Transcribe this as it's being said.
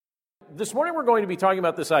This morning we're going to be talking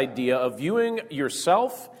about this idea of viewing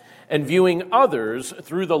yourself and viewing others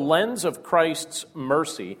through the lens of Christ's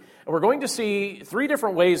mercy. And we're going to see three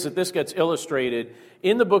different ways that this gets illustrated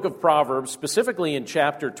in the book of Proverbs, specifically in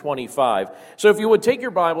chapter 25. So if you would take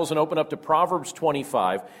your Bibles and open up to Proverbs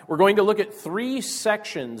 25, we're going to look at three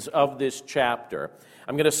sections of this chapter.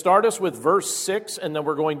 I'm going to start us with verse 6, and then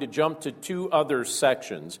we're going to jump to two other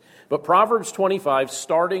sections. But Proverbs 25,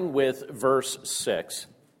 starting with verse 6.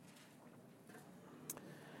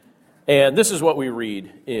 And this is what we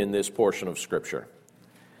read in this portion of Scripture.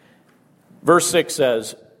 Verse 6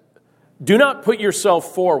 says, "Do not put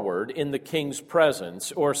yourself forward in the king's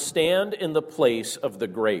presence, or stand in the place of the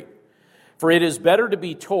great. For it is better to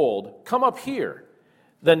be told, 'Come up here,'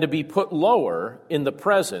 than to be put lower in the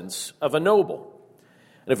presence of a noble."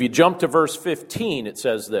 And if you jump to verse 15, it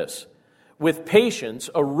says this, "With patience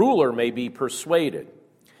a ruler may be persuaded,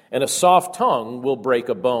 and a soft tongue will break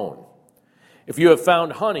a bone. If you have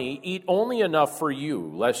found honey, eat only enough for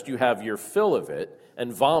you, lest you have your fill of it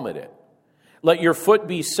and vomit it. Let your foot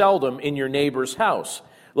be seldom in your neighbor's house,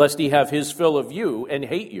 lest he have his fill of you and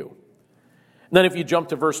hate you." And then if you jump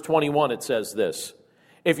to verse 21, it says this,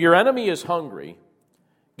 "If your enemy is hungry,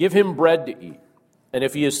 give him bread to eat. And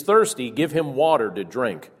if he is thirsty, give him water to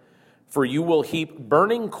drink. For you will heap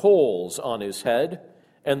burning coals on his head,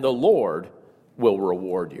 and the Lord will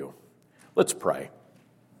reward you." Let's pray.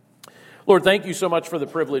 Lord, thank you so much for the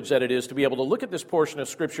privilege that it is to be able to look at this portion of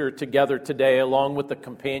Scripture together today, along with the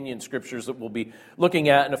companion Scriptures that we'll be looking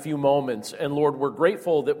at in a few moments. And Lord, we're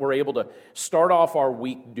grateful that we're able to start off our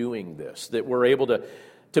week doing this, that we're able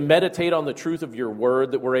to meditate on the truth of your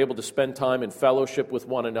word, that we're able to spend time in fellowship with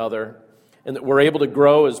one another, and that we're able to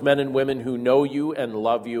grow as men and women who know you and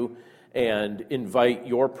love you and invite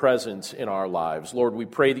your presence in our lives. Lord, we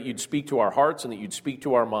pray that you'd speak to our hearts and that you'd speak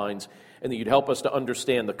to our minds and that you'd help us to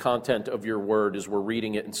understand the content of your word as we're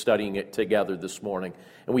reading it and studying it together this morning.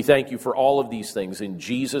 And we thank you for all of these things in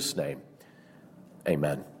Jesus' name.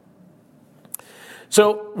 Amen.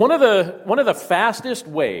 So one of the fastest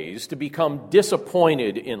ways to become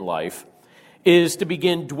disappointed in life is to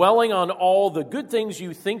begin dwelling on all the good things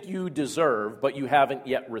you think you deserve, but you haven't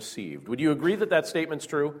yet received. Would you agree that that statement's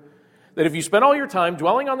true? That if you spend all your time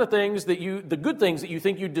dwelling on the good things that you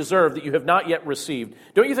think you deserve that you have not yet received,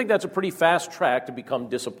 don't you think that's a pretty fast track to become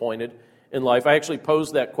disappointed in life? I actually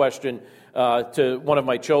posed that question to one of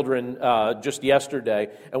my children just yesterday,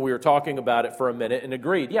 and we were talking about it for a minute and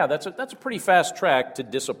agreed, yeah, that's a pretty fast track to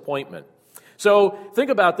disappointment. So think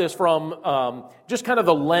about this from just kind of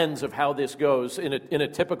the lens of how this goes in a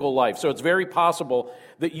typical life. So it's very possible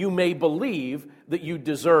that you may believe that you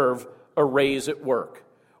deserve a raise at work,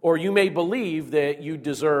 or you may believe that you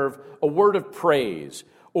deserve a word of praise,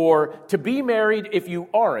 or to be married if you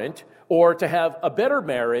aren't, or to have a better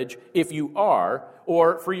marriage if you are,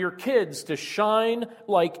 or for your kids to shine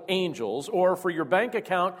like angels, or for your bank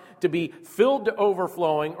account to be filled to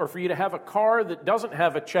overflowing, or for you to have a car that doesn't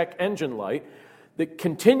have a check engine light that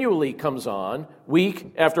continually comes on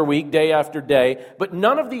week after week, day after day. But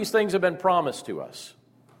none of these things have been promised to us.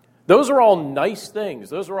 Those are all nice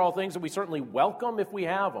things. Those are all things that we certainly welcome if we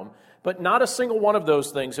have them, but not a single one of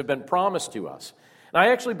those things have been promised to us. And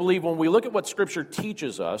I actually believe when we look at what Scripture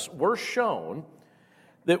teaches us, we're shown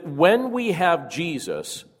that when we have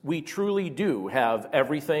Jesus, we truly do have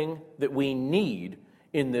everything that we need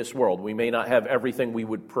in this world. We may not have everything we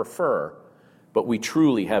would prefer, but we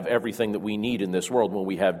truly have everything that we need in this world when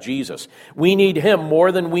we have Jesus. We need Him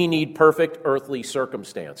more than we need perfect earthly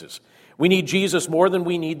circumstances. We need Jesus more than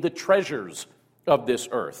we need the treasures of this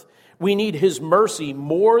earth. We need His mercy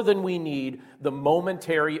more than we need the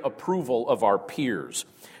momentary approval of our peers.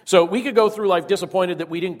 So we could go through life disappointed that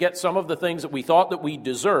we didn't get some of the things that we thought that we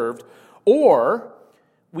deserved, or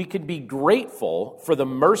we could be grateful for the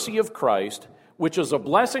mercy of Christ, which is a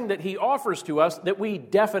blessing that He offers to us that we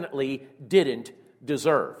definitely didn't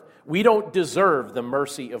deserve. We don't deserve the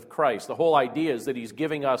mercy of Christ. The whole idea is that He's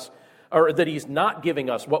giving us, or that He's not giving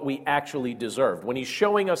us what we actually deserved. When He's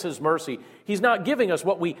showing us His mercy, He's not giving us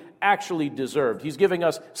what we actually deserved. He's giving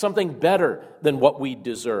us something better than what we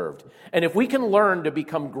deserved. And if we can learn to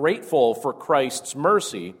become grateful for Christ's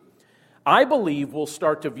mercy, I believe we'll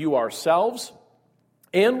start to view ourselves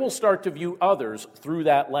and we'll start to view others through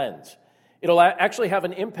that lens. It'll actually have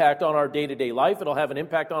an impact on our day-to-day life. It'll have an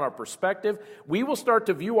impact on our perspective. We will start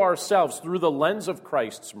to view ourselves through the lens of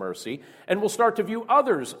Christ's mercy, and we'll start to view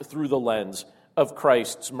others through the lens of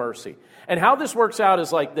Christ's mercy. And how this works out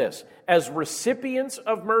is like this. As recipients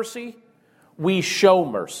of mercy, we show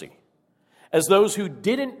mercy. As those who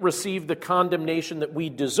didn't receive the condemnation that we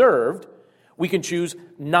deserved, we can choose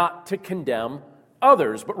not to condemn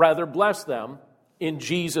others, but rather bless them in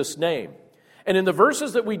Jesus' name. And in the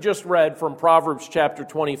verses that we just read from Proverbs chapter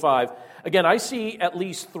 25, again, I see at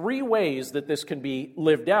least three ways that this can be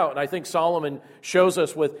lived out. And I think Solomon shows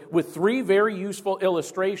us with three very useful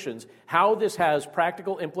illustrations how this has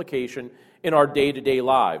practical implication in our day-to-day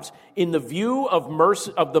lives. In the view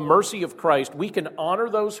of the mercy of Christ, we can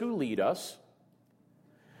honor those who lead us,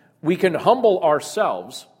 we can humble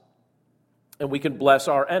ourselves, and we can bless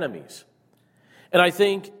our enemies. And I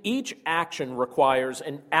think each action requires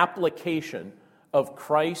an application of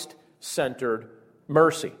Christ-centered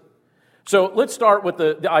mercy. So let's start with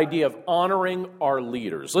the idea of honoring our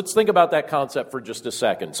leaders. Let's think about that concept for just a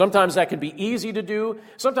second. Sometimes that can be easy to do.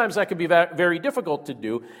 Sometimes that can be very difficult to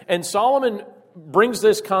do. And Solomon brings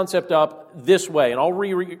this concept up this way. And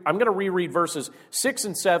I'm going to reread verses 6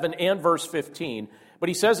 and 7 and verse 15. But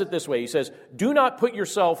he says it this way. He says, "Do not put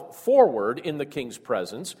yourself forward in the king's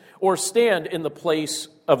presence or stand in the place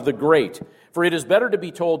of the great. For it is better to be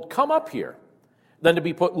told, 'Come up here,' than to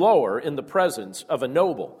be put lower in the presence of a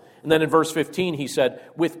noble." And then in verse 15 he said,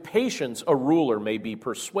 "With patience a ruler may be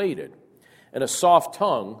persuaded, and a soft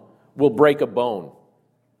tongue will break a bone."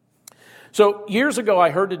 So years ago I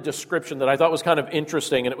heard a description that I thought was kind of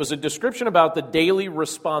interesting, and it was a description about the daily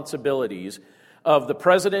responsibilities of the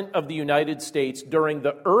President of the United States during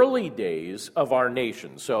the early days of our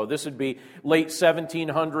nation. So this would be late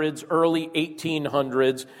 1700s, early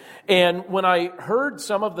 1800s. And when I heard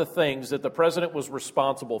some of the things that the President was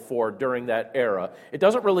responsible for during that era, it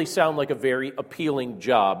doesn't really sound like a very appealing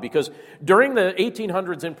job, because during the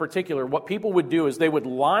 1800s in particular, what people would do is they would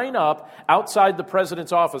line up outside the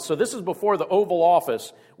President's office. So this is before the Oval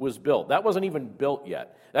Office was built. That wasn't even built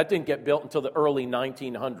yet. That didn't get built until the early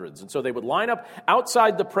 1900s. And so they would line up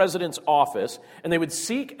outside the president's office, and they would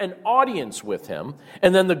seek an audience with him.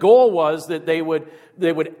 And then the goal was that they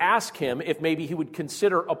would ask him if maybe he would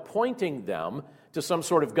consider appointing them to some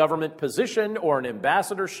sort of government position or an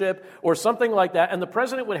ambassadorship or something like that. And the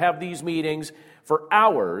president would have these meetings for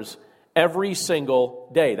hours every single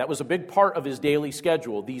day. That was a big part of his daily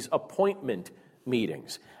schedule, these appointment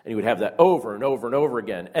meetings. And he would have that over and over and over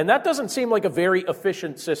again. And that doesn't seem like a very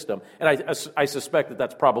efficient system. And I suspect that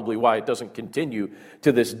that's probably why it doesn't continue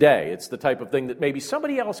to this day. It's the type of thing that maybe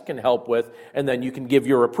somebody else can help with, and then you can give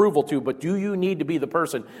your approval to. But do you need to be the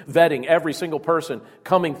person vetting every single person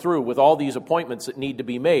coming through with all these appointments that need to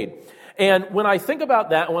be made? And when I think about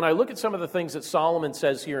that, and when I look at some of the things that Solomon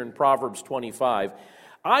says here in Proverbs 25,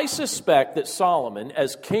 I suspect that Solomon,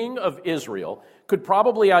 as king of Israel, could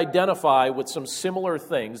probably identify with some similar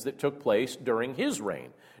things that took place during his reign,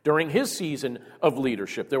 during his season of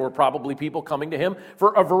leadership. There were probably people coming to him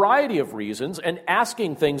for a variety of reasons and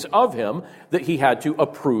asking things of him that he had to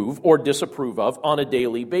approve or disapprove of on a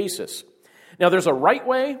daily basis. Now, there's a right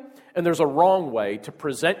way and there's a wrong way to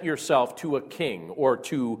present yourself to a king or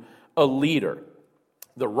to a leader.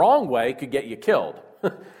 The wrong way could get you killed.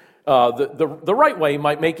 The right way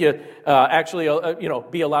might make you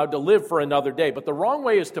be allowed to live for another day. But the wrong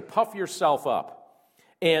way is to puff yourself up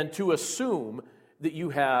and to assume that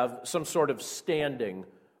you have some sort of standing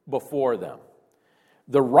before them.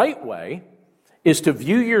 The right way is to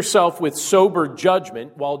view yourself with sober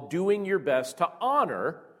judgment while doing your best to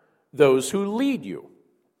honor those who lead you.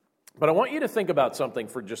 But I want you to think about something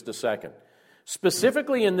for just a second,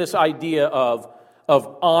 specifically in this idea of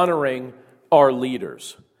honoring our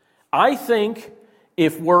leaders. I think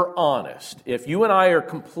if we're honest, if you and I are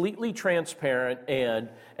completely transparent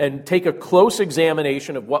and take a close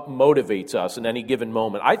examination of what motivates us in any given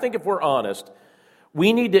moment, I think if we're honest,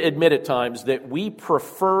 we need to admit at times that we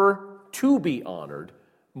prefer to be honored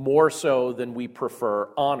more so than we prefer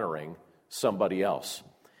honoring somebody else.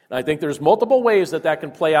 And I think there's multiple ways that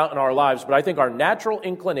can play out in our lives, but I think our natural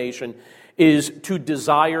inclination is to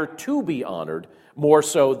desire to be honored more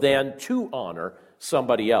so than to honor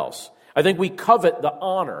somebody else. I think we covet the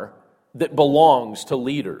honor that belongs to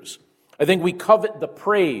leaders. I think we covet the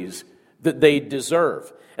praise that they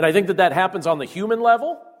deserve. And I think that happens on the human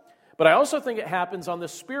level, but I also think it happens on the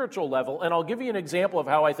spiritual level. And I'll give you an example of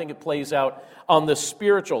how I think it plays out on the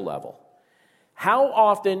spiritual level. How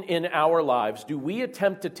often in our lives do we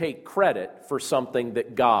attempt to take credit for something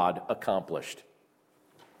that God accomplished?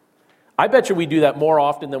 I bet you we do that more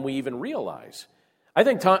often than we even realize. I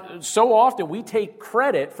think so often we take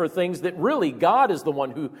credit for things that really God is the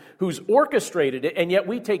one who's orchestrated it, and yet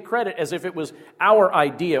we take credit as if it was our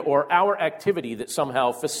idea or our activity that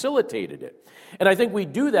somehow facilitated it. And I think we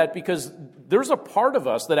do that because there's a part of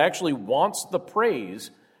us that actually wants the praise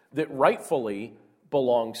that rightfully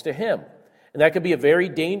belongs to Him. And that could be a very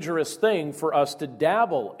dangerous thing for us to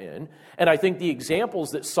dabble in. And I think the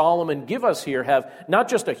examples that Solomon give us here have not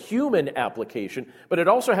just a human application, but it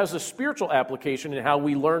also has a spiritual application in how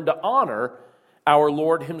we learn to honor our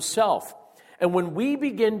Lord himself. And when we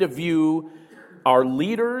begin to view our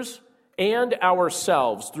leaders and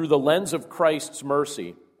ourselves through the lens of Christ's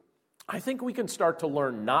mercy, I think we can start to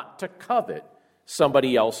learn not to covet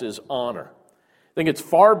somebody else's honor. I think it's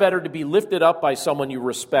far better to be lifted up by someone you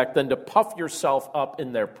respect than to puff yourself up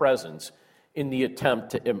in their presence in the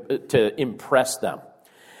attempt to impress them.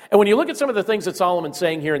 And when you look at some of the things that Solomon's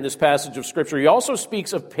saying here in this passage of Scripture, he also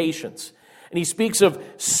speaks of patience. And he speaks of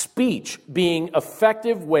speech being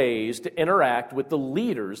effective ways to interact with the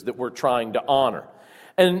leaders that we're trying to honor.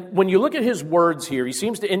 And when you look at his words here, he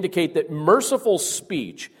seems to indicate that merciful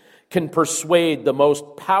speech can persuade the most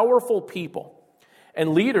powerful people.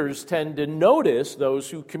 And leaders tend to notice those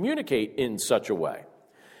who communicate in such a way.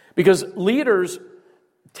 Because leaders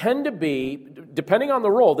tend to be, depending on the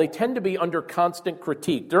role, they tend to be under constant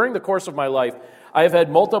critique. During the course of my life, I have had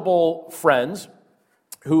multiple friends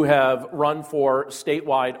who have run for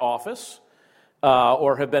statewide office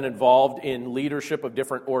or have been involved in leadership of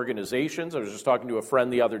different organizations. I was just talking to a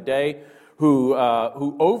friend the other day who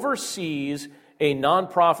oversees a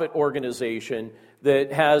nonprofit organization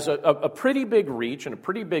that has a pretty big reach and a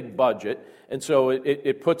pretty big budget, and so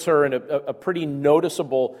it puts her in a pretty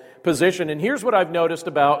noticeable position. And here's what I've noticed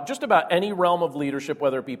about just about any realm of leadership,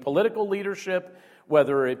 whether it be political leadership,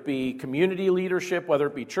 whether it be community leadership, whether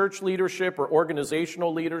it be church leadership or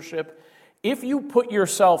organizational leadership. If you put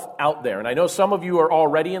yourself out there, and I know some of you are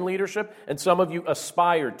already in leadership, and some of you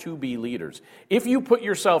aspire to be leaders. If you put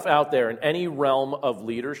yourself out there in any realm of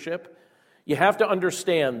leadership, you have to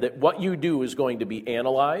understand that what you do is going to be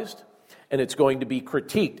analyzed and it's going to be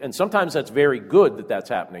critiqued. And sometimes that's very good that that's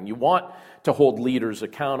happening. You want to hold leaders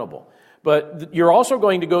accountable. But you're also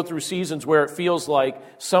going to go through seasons where it feels like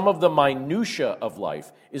some of the minutia of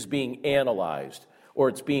life is being analyzed or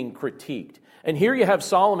it's being critiqued. And here you have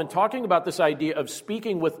Solomon talking about this idea of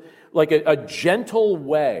speaking with like a gentle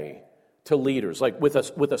way to leaders, like with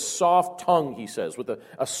a soft tongue, he says, with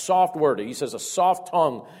a soft word. He says a soft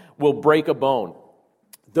tongue will break a bone.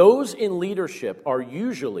 Those in leadership are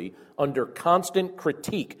usually under constant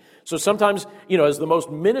critique. So sometimes, as the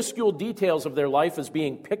most minuscule details of their life is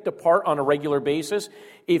being picked apart on a regular basis,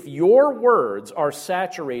 if your words are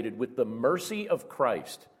saturated with the mercy of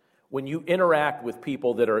Christ, when you interact with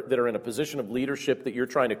people that are in a position of leadership that you're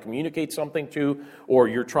trying to communicate something to, or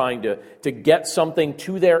you're trying to get something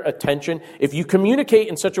to their attention, if you communicate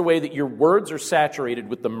in such a way that your words are saturated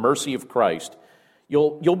with the mercy of Christ,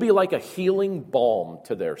 you'll be like a healing balm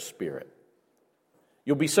to their spirit.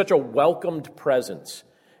 You'll be such a welcomed presence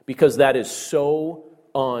because that is so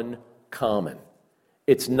uncommon.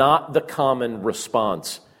 It's not the common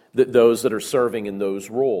response that those that are serving in those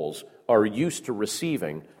roles are used to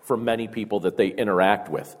receiving from many people that they interact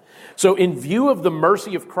with. So in view of the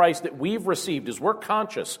mercy of Christ that we've received, as we're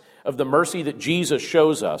conscious of the mercy that Jesus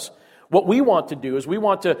shows us, what we want to do is we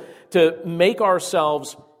want to make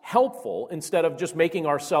ourselves helpful instead of just making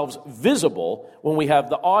ourselves visible when we have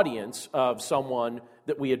the audience of someone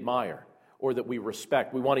that we admire or that we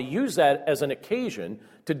respect. We want to use that as an occasion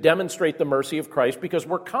to demonstrate the mercy of Christ because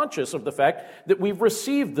we're conscious of the fact that we've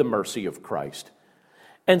received the mercy of Christ.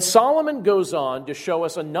 And Solomon goes on to show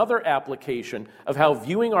us another application of how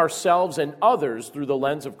viewing ourselves and others through the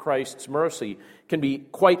lens of Christ's mercy can be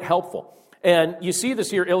quite helpful. And you see this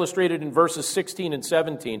here illustrated in verses 16 and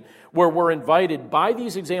 17, where we're invited by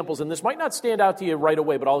these examples, and this might not stand out to you right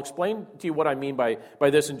away, but I'll explain to you what I mean by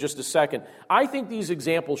this in just a second. I think these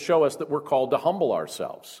examples show us that we're called to humble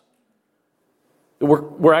ourselves.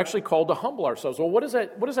 We're actually called to humble ourselves. Well, what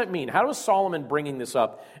does that mean? How is Solomon bringing this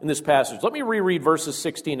up in this passage? Let me reread verses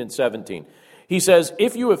 16 and 17. He says,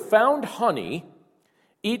 "If you have found honey,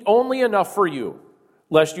 eat only enough for you,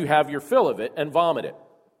 lest you have your fill of it and vomit it."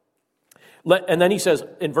 And then he says,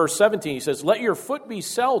 in verse 17, he says, "Let your foot be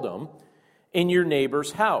seldom in your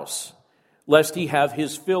neighbor's house, lest he have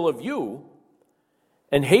his fill of you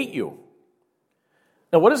and hate you."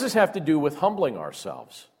 Now, what does this have to do with humbling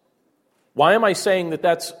ourselves? Why am I saying that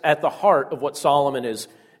that's at the heart of what Solomon is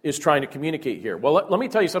trying to communicate here? Well, let me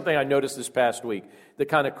tell you something I noticed this past week that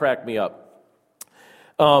kind of cracked me up.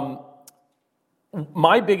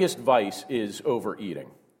 My biggest vice is overeating.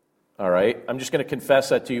 All right? I'm just going to confess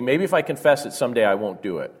that to you. Maybe if I confess it someday, I won't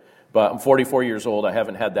do it. But I'm 44 years old. I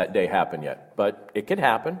haven't had that day happen yet. But it could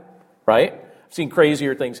happen, right? I've seen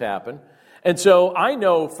crazier things happen. And so I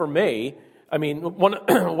know for me, I mean, one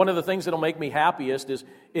of the things that'll make me happiest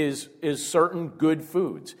is certain good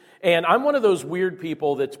foods. And I'm one of those weird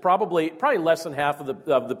people that's probably less than half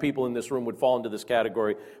of the people in this room would fall into this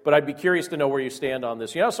category, but I'd be curious to know where you stand on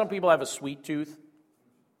this. You know, some people have a sweet tooth.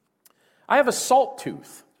 I have a salt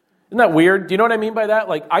tooth. Isn't that weird? Do you know what I mean by that?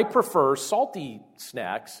 Like, I prefer salty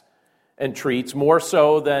snacks and treats more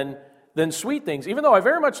so than sweet things, even though I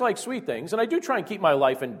very much like sweet things, and I do try and keep my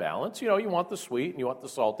life in balance. You know, you want the sweet and you want the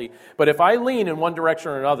salty, but if I lean in one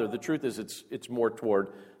direction or another, the truth is it's more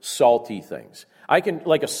toward salty things.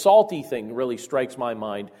 Like a salty thing really strikes my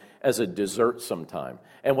mind as a dessert sometime.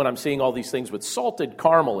 And when I'm seeing all these things with salted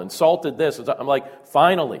caramel and salted this, I'm like,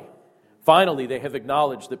 finally, they have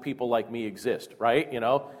acknowledged that people like me exist, right? You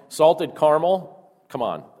know, salted caramel, come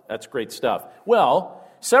on, that's great stuff. Well,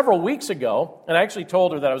 several weeks ago, and I actually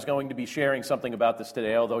told her that I was going to be sharing something about this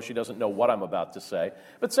today, although she doesn't know what I'm about to say.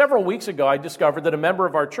 But several weeks ago, I discovered that a member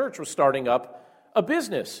of our church was starting up a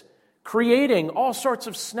business, creating all sorts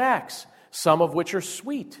of snacks, some of which are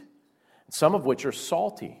sweet, some of which are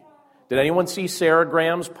salty. Did anyone see Sarah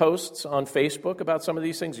Graham's posts on Facebook about some of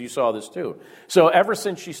these things? You saw this too. So ever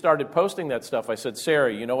since she started posting that stuff, I said,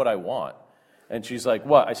 Sarah, you know what I want? And she's like,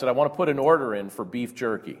 what? I said, I want to put an order in for beef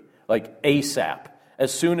jerky, like ASAP.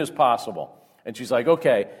 As soon as possible. And she's like,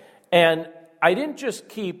 okay. And I didn't just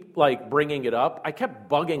keep like bringing it up. I kept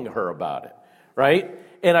bugging her about it, right?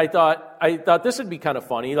 And I thought this would be kind of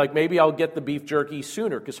funny. Like maybe I'll get the beef jerky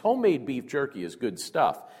sooner because homemade beef jerky is good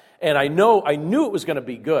stuff. And I knew it was going to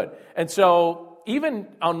be good. And so even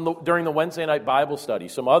during the Wednesday night Bible study,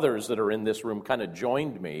 some others that are in this room kind of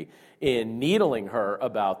joined me in needling her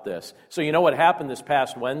about this. So you know what happened this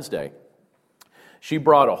past Wednesday? She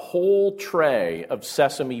brought a whole tray of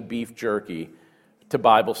sesame beef jerky to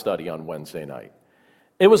Bible study on Wednesday night.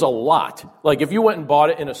 It was a lot. Like if you went and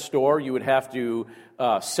bought it in a store, you would have to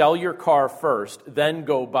sell your car first, then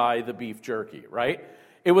go buy the beef jerky, right?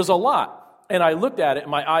 It was a lot. And I looked at it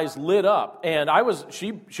and my eyes lit up. And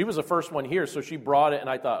she was the first one here, so she brought it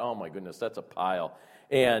and I thought, oh my goodness, that's a pile.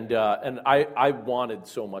 And I wanted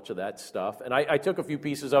so much of that stuff. And I took a few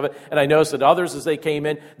pieces of it, and I noticed that others, as they came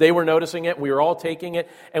in, they were noticing it. We were all taking it.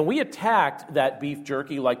 And we attacked that beef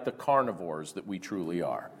jerky like the carnivores that we truly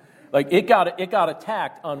are. Like, it got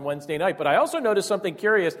attacked on Wednesday night. But I also noticed something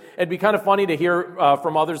curious. It'd be kind of funny to hear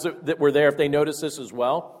from others that were there if they noticed this as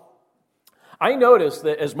well. I noticed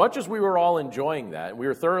that as much as we were all enjoying that, and we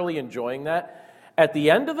were thoroughly enjoying that, at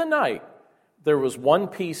the end of the night, there was one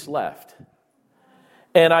piece left.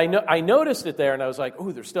 And I noticed it there, and I was like,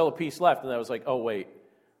 "Ooh, there's still a piece left." And I was like, "Oh, wait,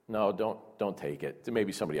 no, don't take it.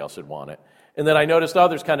 Maybe somebody else would want it." And then I noticed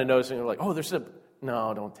others kind of noticing. They're like, "Oh,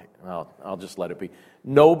 no, don't take it. Well, I'll just let it be."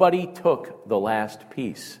 Nobody took the last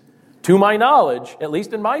piece, to my knowledge, at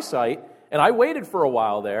least in my sight. And I waited for a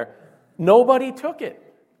while there. Nobody took it.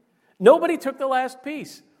 Nobody took the last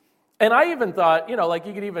piece. And I even thought, like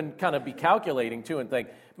you could even kind of be calculating too and think,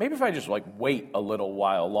 maybe if I just like wait a little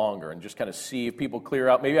while longer and just kind of see if people clear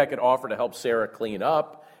out, maybe I could offer to help Sarah clean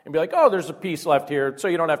up and be like, oh, there's a piece left here, so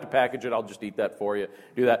you don't have to package it. I'll just eat that for you.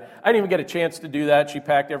 Do that. I didn't even get a chance to do that. She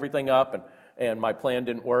packed everything up and my plan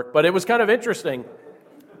didn't work. But it was kind of interesting.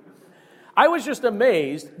 I was just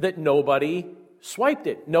amazed that nobody swiped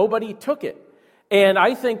it. Nobody took it. And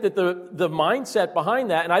I think that the mindset behind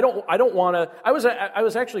that, and I don't want to. I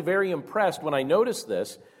was actually very impressed when I noticed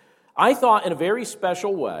this. I thought, in a very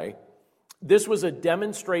special way, this was a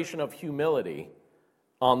demonstration of humility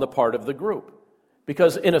on the part of the group,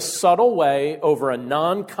 because in a subtle way, over a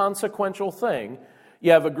non-consequential thing,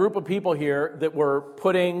 you have a group of people here that were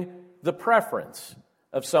putting the preference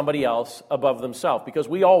of somebody else above themselves, because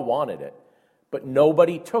we all wanted it, but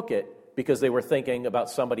nobody took it because they were thinking about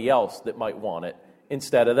somebody else that might want it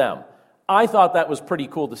instead of them. I thought that was pretty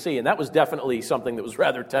cool to see, and that was definitely something that was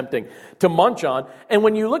rather tempting to munch on. And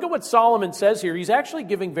when you look at what Solomon says here, he's actually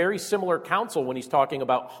giving very similar counsel when he's talking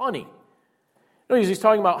about honey. He's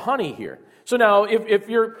talking about honey here. So now, if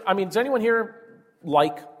you're, does anyone here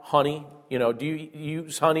like honey? Do you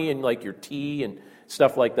use honey in like your tea and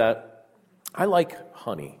stuff like that? I like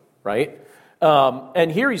honey, right?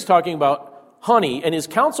 And here he's talking about honey, and his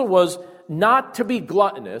counsel was not to be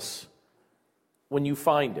gluttonous when you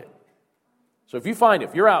find it. So if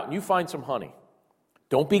you're out and you find some honey,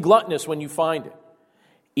 don't be gluttonous when you find it.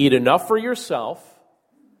 Eat enough for yourself,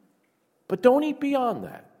 but don't eat beyond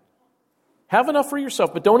that. Have enough for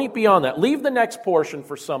yourself, but don't eat beyond that. Leave the next portion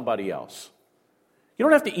for somebody else. You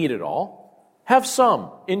don't have to eat it all. Have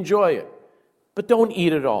some. Enjoy it. But don't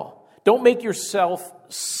eat it all. Don't make yourself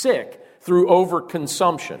sick through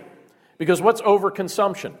overconsumption. Because what's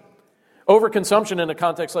overconsumption? Overconsumption in a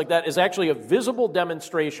context like that is actually a visible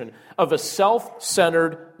demonstration of a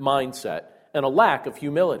self-centered mindset and a lack of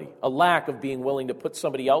humility, a lack of being willing to put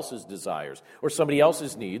somebody else's desires or somebody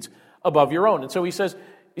else's needs above your own. And so he says,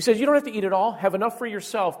 you don't have to eat it all, have enough for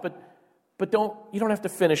yourself, but you don't have to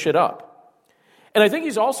finish it up. And I think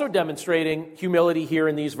he's also demonstrating humility here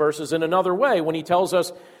in these verses in another way when he tells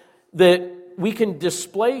us that we can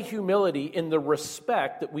display humility in the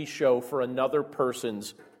respect that we show for another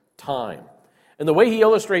person's time. And the way he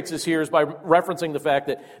illustrates this here is by referencing the fact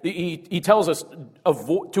that he tells us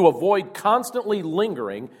to avoid constantly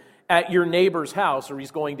lingering at your neighbor's house or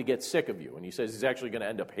he's going to get sick of you. And he says he's actually going to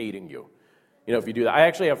end up hating you, if you do that. I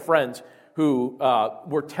actually have friends who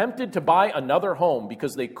were tempted to buy another home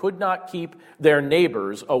because they could not keep their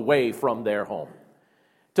neighbors away from their home,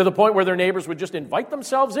 to the point where their neighbors would just invite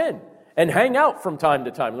themselves in and hang out from time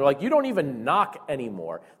to time. They're like, you don't even knock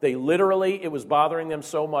anymore. They literally, it was bothering them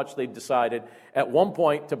so much they decided at one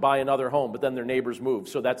point to buy another home, but then their neighbors moved.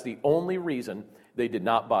 So that's the only reason they did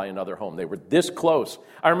not buy another home. They were this close.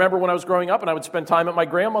 I remember when I was growing up and I would spend time at my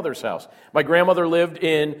grandmother's house. My grandmother lived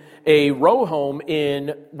in a row home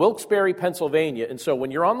in Wilkes-Barre, Pennsylvania. And so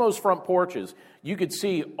when you're on those front porches, you could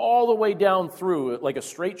see all the way down through, like a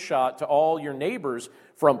straight shot, to all your neighbors'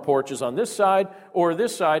 front porches on this side or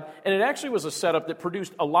this side. And it actually was a setup that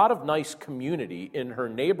produced a lot of nice community in her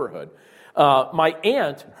neighborhood. My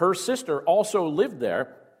aunt, her sister, also lived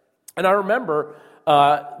there. And I remember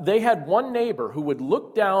they had one neighbor who would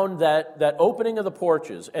look down that opening of the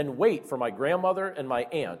porches and wait for my grandmother and my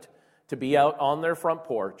aunt to be out on their front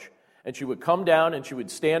porch. And she would come down and she would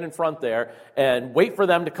stand in front there and wait for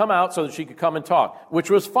them to come out so that she could come and talk, which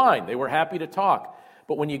was fine. They were happy to talk.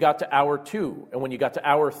 But when you got to hour 2 and when you got to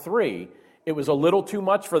hour 3, it was a little too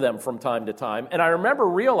much for them from time to time. And I remember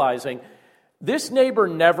realizing this neighbor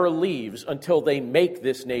never leaves until they make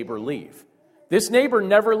this neighbor leave. This neighbor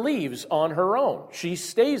never leaves on her own. She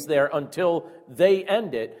stays there until they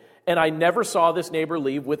end it. And I never saw this neighbor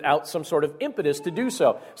leave without some sort of impetus to do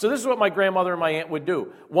so. So this is what my grandmother and my aunt would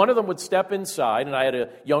do. One of them would step inside, and I had a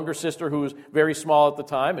younger sister who was very small at the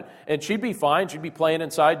time, and she'd be fine. She'd be playing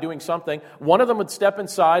inside, doing something. One of them would step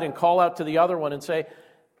inside and call out to the other one and say,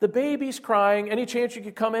 "The baby's crying. Any chance you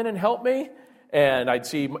could come in and help me?" And I'd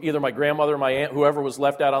see either my grandmother or my aunt, whoever was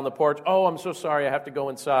left out on the porch, "Oh, I'm so sorry, I have to go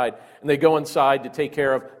inside." And they go inside to take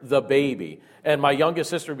care of the baby. And my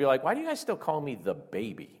youngest sister would be like, "Why do you guys still call me the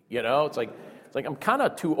baby?" It's like I'm kind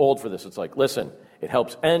of too old for this. It's like, listen, it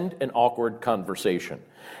helps end an awkward conversation.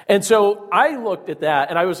 And so I looked at that,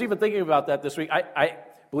 and I was even thinking about that this week. I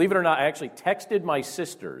believe it or not, I actually texted my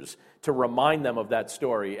sisters to remind them of that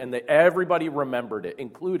story, and everybody remembered it,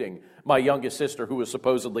 including my youngest sister, who was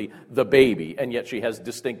supposedly the baby, and yet she has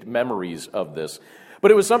distinct memories of this.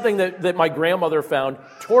 But it was something that my grandmother found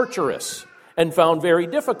torturous and found very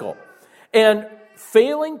difficult. And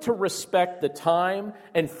failing to respect the time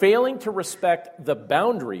and failing to respect the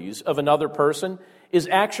boundaries of another person is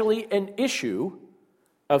actually an issue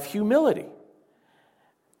of humility.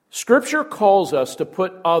 Scripture calls us to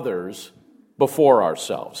put others before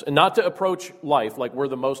ourselves and not to approach life like we're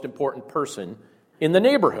the most important person in the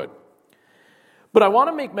neighborhood. But I want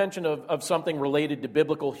to make mention of something related to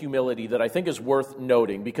biblical humility that I think is worth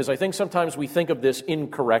noting, because I think sometimes we think of this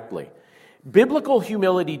incorrectly. Biblical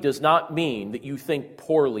humility does not mean that you think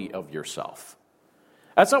poorly of yourself.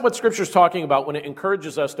 That's not what Scripture's talking about when it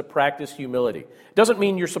encourages us to practice humility. It doesn't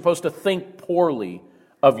mean you're supposed to think poorly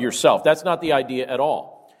of yourself. That's not the idea at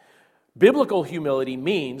all. Biblical humility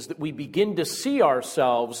means that we begin to see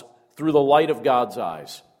ourselves through the light of God's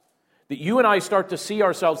eyes. That you and I start to see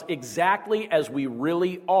ourselves exactly as we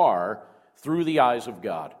really are through the eyes of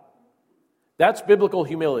God. That's biblical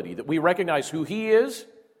humility, that we recognize who He is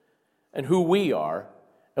and who we are,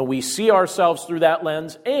 and we see ourselves through that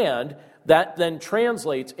lens, and that then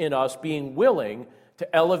translates in us being willing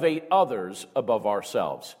to elevate others above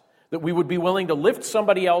ourselves. That we would be willing to lift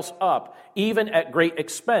somebody else up, even at great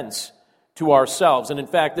expense to ourselves. And in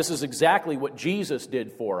fact, this is exactly what Jesus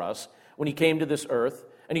did for us when He came to this earth,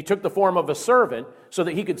 and He took the form of a servant so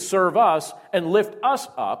that He could serve us and lift us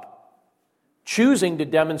up, choosing to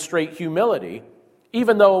demonstrate humility,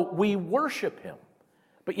 even though we worship Him.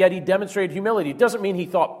 But yet He demonstrated humility. It doesn't mean He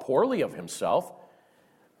thought poorly of Himself.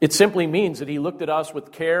 It simply means that He looked at us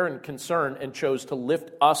with care and concern and chose to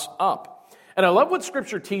lift us up. And I love what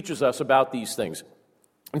Scripture teaches us about these things.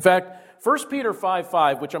 In fact, 1 Peter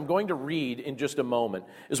 5:5, which I'm going to read in just a moment,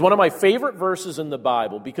 is one of my favorite verses in the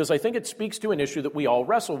Bible because I think it speaks to an issue that we all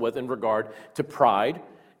wrestle with in regard to pride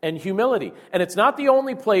and humility. And it's not the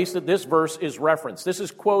only place that this verse is referenced. This is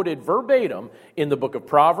quoted verbatim in the book of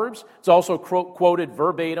Proverbs. It's also quoted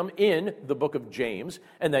verbatim in the book of James,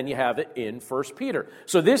 and then you have it in 1 Peter.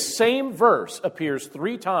 So this same verse appears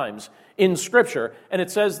 3 times in Scripture, and it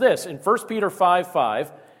says this, in 1 Peter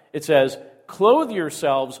 5:5, it says, "Clothe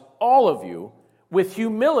yourselves, all of you, with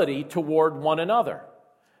humility toward one another.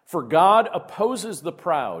 For God opposes the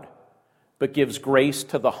proud, but gives grace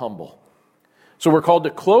to the humble." So we're called to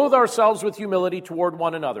clothe ourselves with humility toward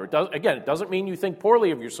one another. It doesn't mean you think poorly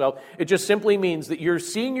of yourself. It just simply means that you're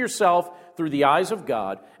seeing yourself through the eyes of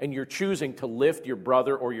God, and you're choosing to lift your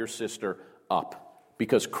brother or your sister up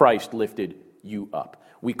because Christ lifted you up.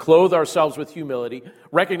 We clothe ourselves with humility,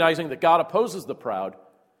 recognizing that God opposes the proud,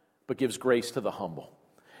 but gives grace to the humble.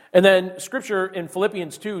 And then Scripture in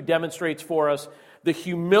Philippians 2 demonstrates for us the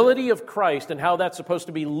humility of Christ and how that's supposed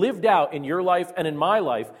to be lived out in your life and in my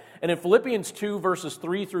life. And in Philippians 2, verses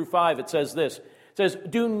 3 through 5, it says this. It says,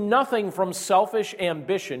 "Do nothing from selfish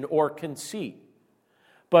ambition or conceit,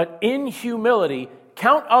 but in humility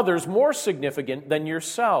count others more significant than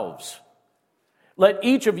yourselves. Let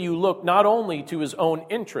each of you look not only to his own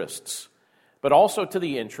interests, but also to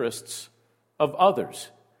the interests of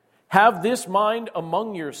others. Have this mind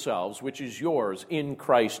among yourselves, which is yours in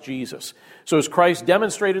Christ Jesus." So as Christ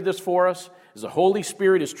demonstrated this for us, as the Holy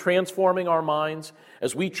Spirit is transforming our minds,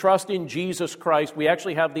 as we trust in Jesus Christ, we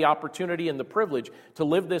actually have the opportunity and the privilege to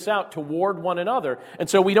live this out toward one another. And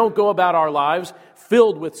so we don't go about our lives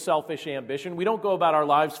filled with selfish ambition. We don't go about our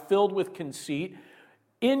lives filled with conceit.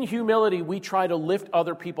 In humility, we try to lift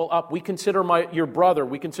other people up. We consider your brother,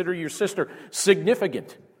 we consider your sister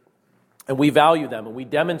significant. And we value them and we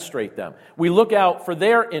demonstrate them. We look out for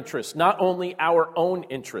their interests, not only our own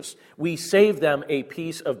interests. We save them a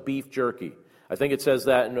piece of beef jerky. I think it says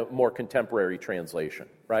that in a more contemporary translation,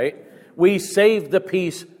 right? We save the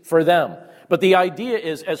piece for them. But the idea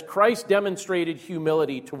is, as Christ demonstrated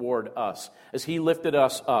humility toward us, as he lifted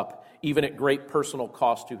us up, even at great personal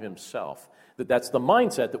cost to himself, that's the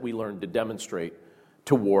mindset that we learn to demonstrate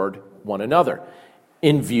toward one another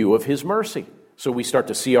in view of his mercy. So we start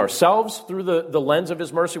to see ourselves through the lens of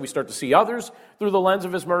his mercy. We start to see others through the lens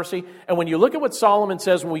of his mercy. And when you look at what Solomon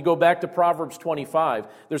says when we go back to Proverbs 25,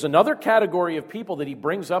 there's another category of people that he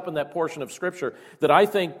brings up in that portion of Scripture that I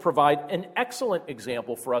think provide an excellent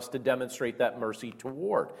example for us to demonstrate that mercy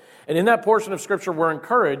toward. And in that portion of Scripture, we're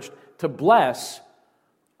encouraged to bless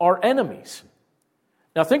our enemies.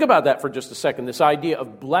 Now think about that for just a second, this idea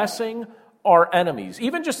of blessing our enemies.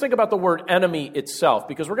 Even just think about the word enemy itself,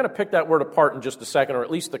 because we're going to pick that word apart in just a second, or at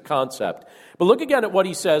least the concept. But look again at what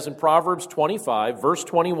he says in Proverbs 25, verse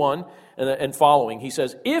 21 and following. He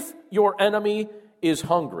says, "If your enemy is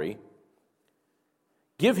hungry,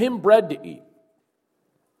 give him bread to eat.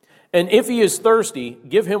 And if he is thirsty,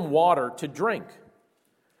 give him water to drink.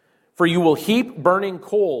 For you will heap burning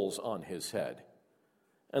coals on his head,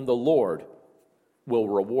 and the Lord will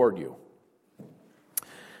reward you."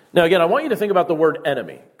 Now, again, I want you to think about the word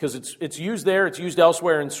enemy, because it's used there, it's used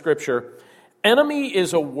elsewhere in Scripture. Enemy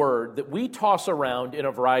is a word that we toss around in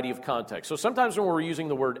a variety of contexts. So sometimes when we're using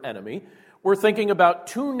the word enemy, we're thinking about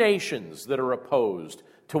two nations that are opposed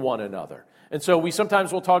to one another. And so we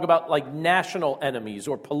sometimes will talk about like national enemies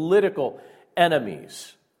or political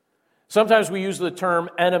enemies. Sometimes we use the term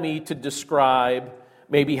enemy to describe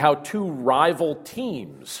maybe how two rival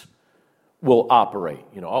teams will operate.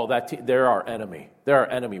 They're our enemy. They're our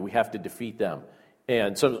enemy. We have to defeat them.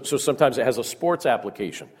 And so sometimes it has a sports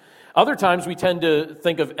application. Other times we tend to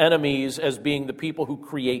think of enemies as being the people who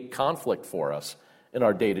create conflict for us in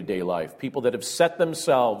our day-to-day life. People that have set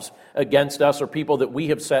themselves against us, or people that we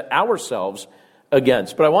have set ourselves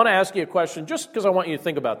against. But I want to ask you a question, just because I want you to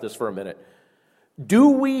think about this for a minute. Do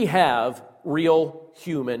we have real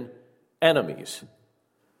human enemies?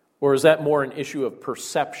 Or is that more an issue of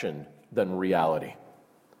perception than reality?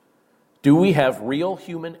 Do we have real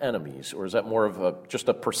human enemies, or is that more of just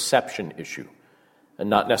a perception issue and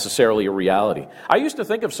not necessarily a reality? I used to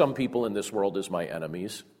think of some people in this world as my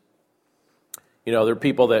enemies. There are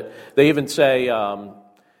people that they even say,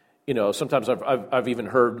 sometimes I've even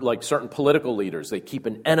heard like certain political leaders, they keep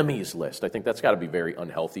an enemies list. I think that's got to be very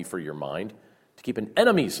unhealthy for your mind to keep an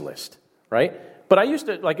enemies list, right? But I used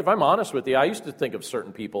to, if I'm honest with you, I used to think of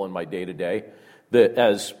certain people in my day-to-day that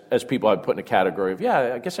as people I'd put in a category of,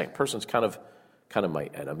 I guess that person's kind of my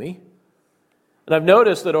enemy. And I've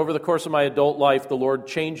noticed that over the course of my adult life, the Lord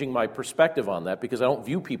changing my perspective on that, because I don't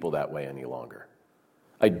view people that way any longer.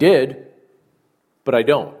 I did, but I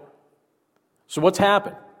don't. So what's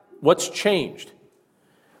happened? What's changed?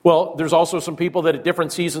 Well, there's also some people that at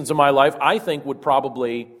different seasons of my life I think would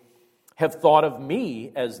probably have thought of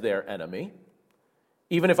me as their enemy.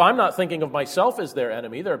 Even if I'm not thinking of myself as their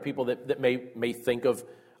enemy, there are people that may think of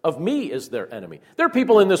me as their enemy. There are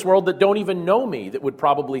people in this world that don't even know me that would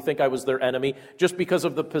probably think I was their enemy just because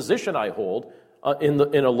of the position I hold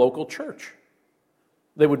in a local church.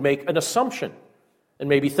 They would make an assumption and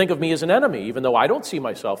maybe think of me as an enemy, even though I don't see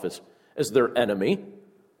myself as their enemy.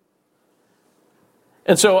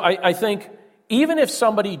 And so I think even if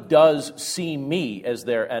somebody does see me as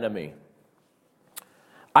their enemy,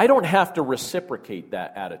 I don't have to reciprocate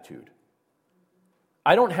that attitude.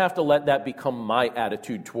 I don't have to let that become my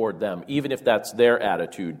attitude toward them, even if that's their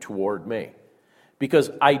attitude toward me. Because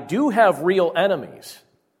I do have real enemies,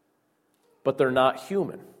 but they're not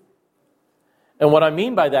human. And what I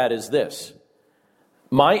mean by that is this: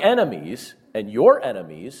 my enemies and your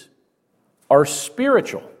enemies are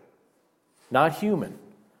spiritual, not human.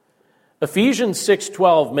 Ephesians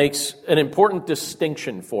 6:12 makes an important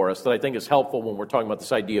distinction for us that I think is helpful when we're talking about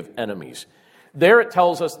this idea of enemies. There it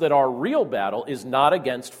tells us that our real battle is not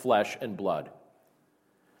against flesh and blood.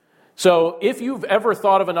 So if you've ever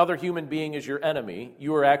thought of another human being as your enemy,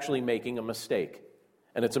 you are actually making a mistake.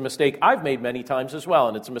 And it's a mistake I've made many times as well,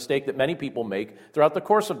 and it's a mistake that many people make throughout the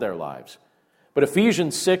course of their lives. But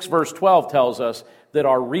Ephesians 6 verse 12 tells us that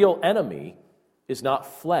our real enemy is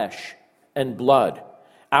not flesh and blood.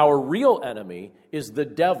 Our real enemy is the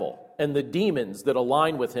devil and the demons that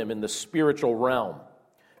align with him in the spiritual realm.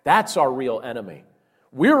 That's our real enemy.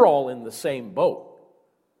 We're all in the same boat.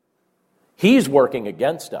 He's working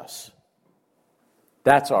against us.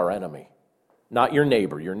 That's our enemy, not your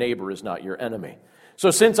neighbor. Your neighbor is not your enemy. So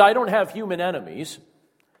since I don't have human enemies,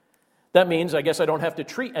 that means I guess I don't have to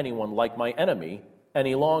treat anyone like my enemy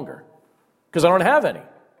any longer, because I don't have any.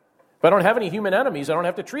 If I don't have any human enemies, I don't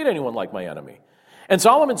have to treat anyone like my enemy. And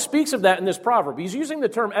Solomon speaks of that in this proverb. He's using the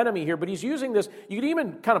term enemy here, but he's using this, you could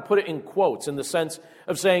even kind of put it in quotes in the sense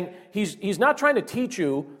of saying he's not trying to teach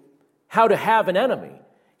you how to have an enemy.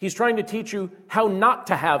 He's trying to teach you how not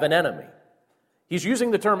to have an enemy. He's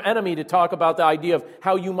using the term enemy to talk about the idea of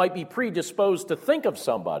how you might be predisposed to think of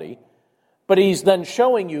somebody, but he's then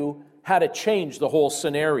showing you how to change the whole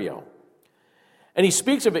scenario. And he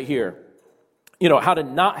speaks of it here. How to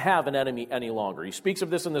not have an enemy any longer. He speaks of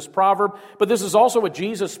this in this proverb, but this is also what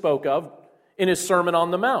Jesus spoke of in his Sermon on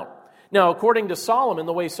the Mount. Now, according to Solomon,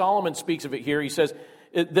 the way Solomon speaks of it here, he says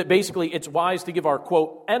that basically it's wise to give our,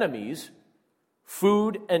 quote, enemies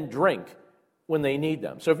food and drink when they need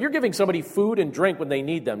them. So if you're giving somebody food and drink when they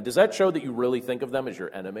need them, does that show that you really think of them as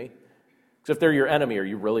your enemy? Because if they're your enemy, are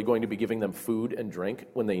you really going to be giving them food and drink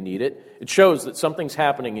when they need it? It shows that something's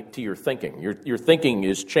happening to your thinking. Your thinking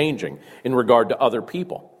is changing in regard to other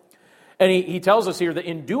people. And he tells us here that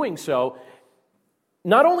in doing so,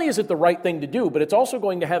 not only is it the right thing to do, but it's also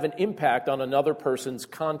going to have an impact on another person's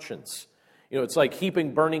conscience. It's like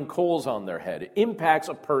heaping burning coals on their head. It impacts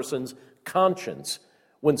a person's conscience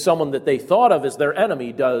when someone that they thought of as their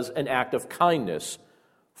enemy does an act of kindness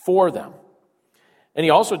for them. And he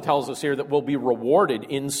also tells us here that we'll be rewarded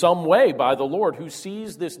in some way by the Lord, who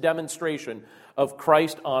sees this demonstration of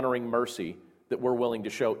Christ-honoring mercy that we're willing to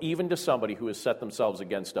show, even to somebody who has set themselves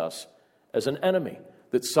against us as an enemy.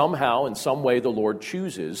 That somehow, in some way, the Lord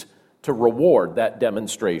chooses to reward that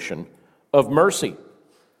demonstration of mercy.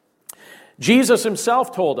 Jesus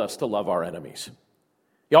himself told us to love our enemies.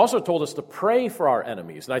 He also told us to pray for our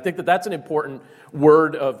enemies. And I think that that's an important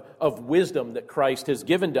word of wisdom that Christ has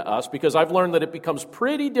given to us, because I've learned that it becomes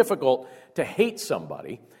pretty difficult to hate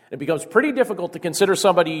somebody. It becomes pretty difficult to consider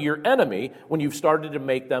somebody your enemy when you've started to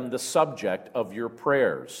make them the subject of your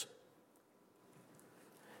prayers.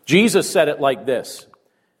 Jesus said it like this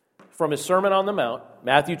from his Sermon on the Mount,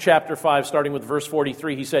 Matthew chapter 5, starting with verse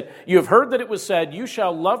 43. He said, "You have heard that it was said, 'You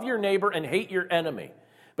shall love your neighbor and hate your enemy.'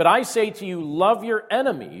 But I say to you, love your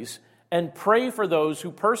enemies and pray for those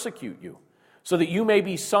who persecute you, so that you may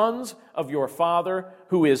be sons of your Father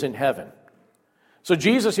who is in heaven." So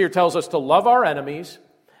Jesus here tells us to love our enemies,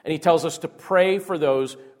 and he tells us to pray for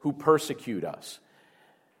those who persecute us.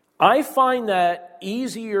 I find that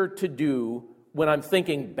easier to do when I'm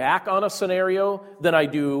thinking back on a scenario than I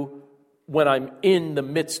do when I'm in the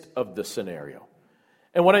midst of the scenario.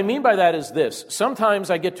 And what I mean by that is this. Sometimes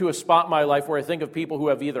I get to a spot in my life where I think of people who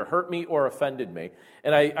have either hurt me or offended me.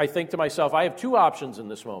 And I think to myself, I have two options in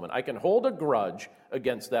this moment. I can hold a grudge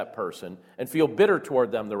against that person and feel bitter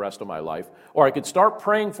toward them the rest of my life. Or I could start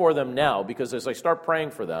praying for them now, because as I start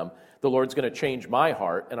praying for them, the Lord's going to change my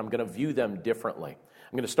heart and I'm going to view them differently.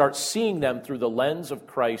 I'm going to start seeing them through the lens of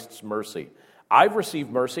Christ's mercy. I've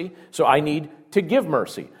received mercy, so I need to give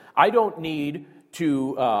mercy. I don't need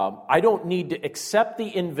to accept the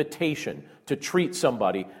invitation to treat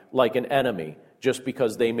somebody like an enemy just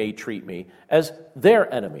because they may treat me as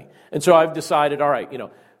their enemy. And so I've decided, all right,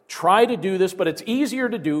 try to do this, but it's easier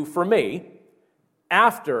to do for me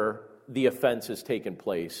after the offense has taken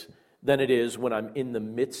place than it is when I'm in the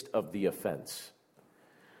midst of the offense.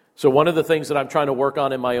 So one of the things that I'm trying to work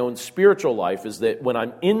on in my own spiritual life is that when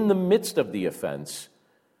I'm in the midst of the offense,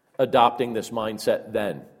 adopting this mindset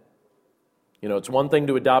then. It's one thing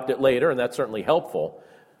to adopt it later, and that's certainly helpful.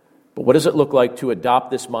 But what does it look like to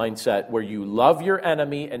adopt this mindset where you love your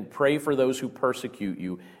enemy and pray for those who persecute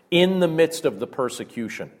you in the midst of the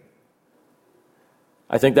persecution?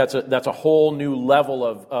 I think that's a whole new level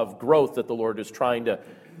of growth that the Lord is trying to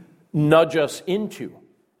nudge us into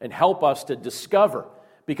and help us to discover,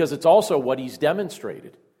 because it's also what He's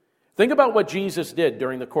demonstrated. Think about what Jesus did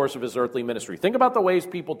during the course of His earthly ministry. Think about the ways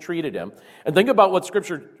people treated Him, and think about what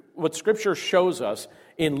Scripture shows us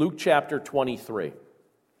in Luke chapter 23.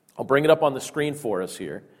 I'll bring it up on the screen for us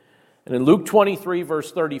here. And in Luke 23,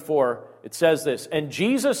 verse 34, it says this, "And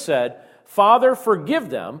Jesus said, 'Father, forgive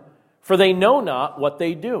them, for they know not what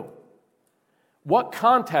they do.'" What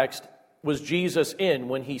context was Jesus in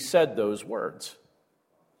when He said those words?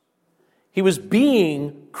 He was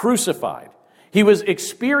being crucified. He was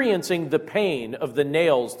experiencing the pain of the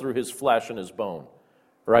nails through His flesh and His bone,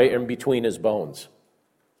 right? And between His bones.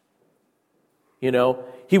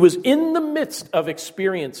 He was in the midst of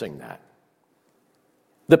experiencing that.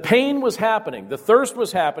 The pain was happening. The thirst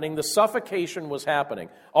was happening. The suffocation was happening.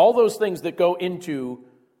 All those things that go into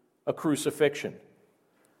a crucifixion.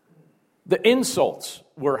 The insults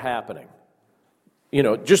were happening.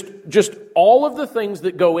 Just all of the things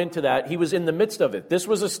that go into that, He was in the midst of it. This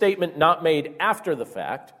was a statement not made after the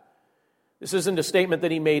fact. This isn't a statement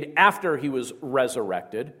that He made after He was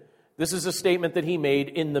resurrected. This is a statement that He made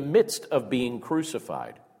in the midst of being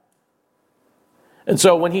crucified. And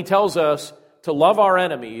so when He tells us to love our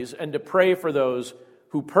enemies and to pray for those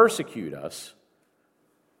who persecute us,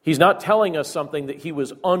 He's not telling us something that He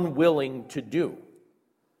was unwilling to do.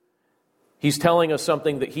 He's telling us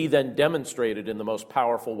something that He then demonstrated in the most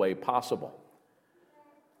powerful way possible.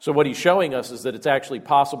 So what He's showing us is that it's actually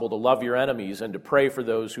possible to love your enemies and to pray for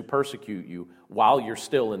those who persecute you while you're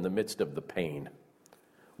still in the midst of the pain,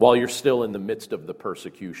 while you're still in the midst of the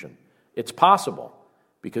persecution. It's possible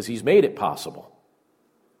because He's made it possible.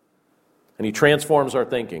 And He transforms our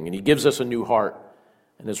thinking, and He gives us a new heart.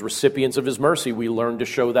 And as recipients of His mercy, we learn to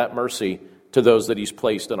show that mercy to those that He's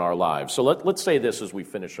placed in our lives. So let's say this as we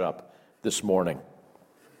finish up this morning.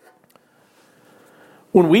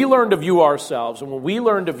 When we learn to view ourselves and when we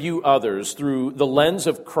learn to view others through the lens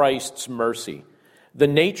of Christ's mercy, the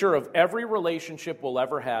nature of every relationship we'll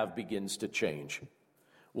ever have begins to change.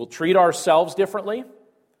 We'll treat ourselves differently.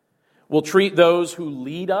 We'll treat those who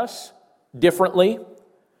lead us differently.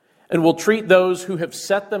 And we'll treat those who have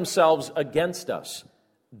set themselves against us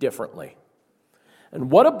differently.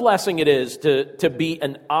 And what a blessing it is to be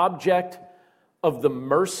an object of the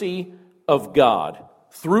mercy of God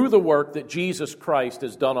through the work that Jesus Christ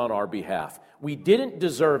has done on our behalf. We didn't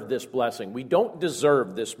deserve this blessing. We don't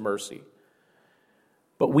deserve this mercy.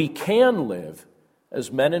 But we can live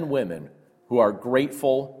as men and women who are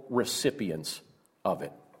grateful recipients of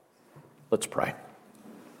it. Let's pray.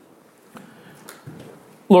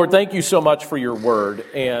 Lord, thank you so much for your word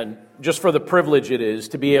and just for the privilege it is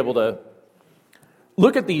to be able to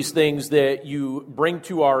look at these things that you bring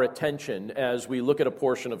to our attention as we look at a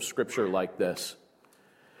portion of Scripture like this.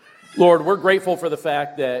 Lord, we're grateful for the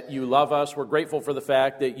fact that you love us. We're grateful for the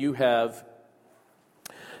fact that you have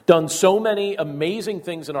done so many amazing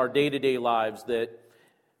things in our day-to-day lives that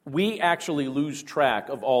we actually lose track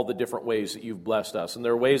of all the different ways that you've blessed us. And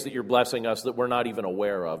there are ways that you're blessing us that we're not even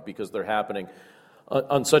aware of because they're happening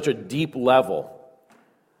on such a deep level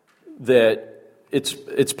that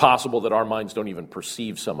it's possible that our minds don't even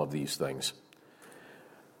perceive some of these things.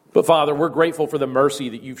 But Father, we're grateful for the mercy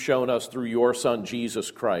that you've shown us through your Son,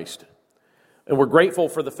 Jesus Christ. And we're grateful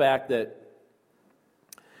for the fact that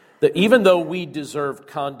even though we deserved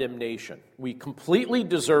condemnation, we completely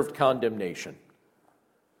deserved condemnation,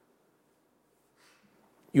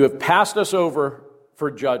 you have passed us over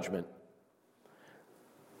for judgment.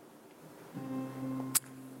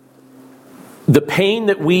 The pain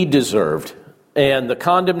that we deserved and the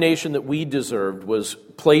condemnation that we deserved was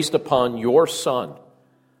placed upon your Son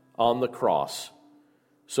on the cross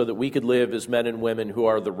so that we could live as men and women who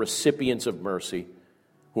are the recipients of mercy,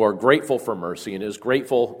 who are grateful for mercy. And as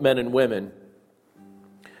grateful men and women,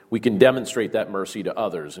 we can demonstrate that mercy to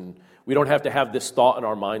others. And we don't have to have this thought in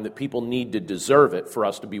our mind that people need to deserve it for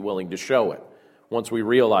us to be willing to show it. Once we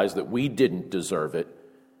realize that we didn't deserve it,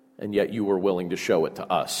 and yet you were willing to show it to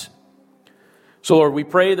us. So, Lord, we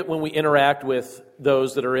pray that when we interact with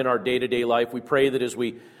those that are in our day-to-day life, we pray that as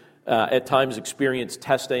we at times experience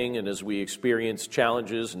testing and as we experience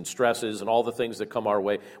challenges and stresses and all the things that come our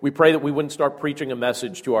way, we pray that we wouldn't start preaching a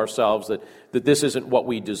message to ourselves that this isn't what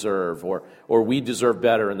we deserve or we deserve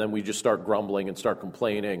better, and then we just start grumbling and start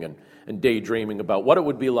complaining and daydreaming about what it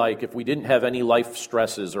would be like if we didn't have any life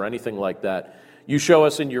stresses or anything like that. You show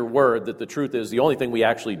us in your word that the truth is the only thing we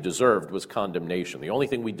actually deserved was condemnation. The only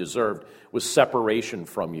thing we deserved was separation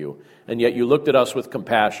from you. And yet you looked at us with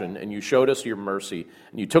compassion and you showed us your mercy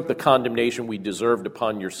and you took the condemnation we deserved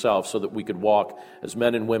upon yourself so that we could walk as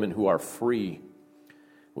men and women who are free.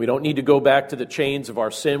 We don't need to go back to the chains of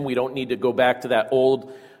our sin. We don't need to go back to that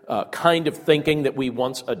old kind of thinking that we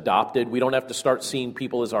once adopted. We don't have to start seeing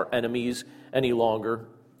people as our enemies any longer.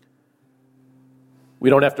 We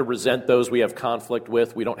don't have to resent those we have conflict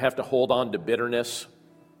with. We don't have to hold on to bitterness.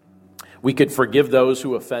 We could forgive those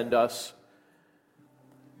who offend us.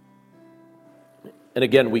 And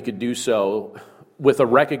again, we could do so with a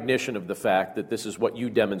recognition of the fact that this is what you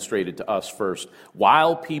demonstrated to us first.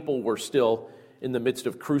 While people were still in the midst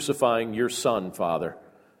of crucifying your Son, Father,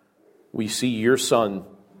 we see your Son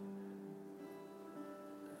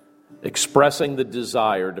expressing the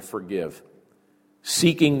desire to forgive,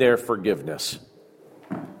 seeking their forgiveness,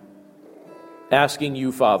 asking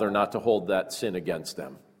you, Father, not to hold that sin against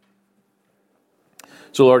them.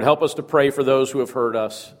 So, Lord, help us to pray for those who have hurt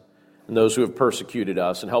us and those who have persecuted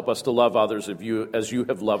us, and help us to love others as you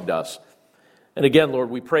have loved us. And again, Lord,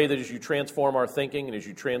 we pray that as you transform our thinking and as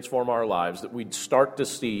you transform our lives, that we'd start to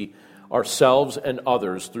see ourselves and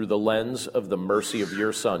others through the lens of the mercy of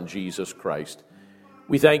your Son, Jesus Christ.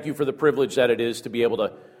 We thank you for the privilege that it is to be able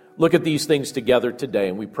to look at these things together today,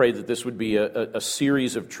 and we pray that this would be a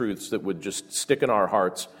series of truths that would just stick in our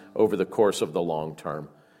hearts over the course of the long term.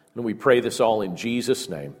 And we pray this all in Jesus'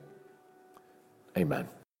 name. Amen.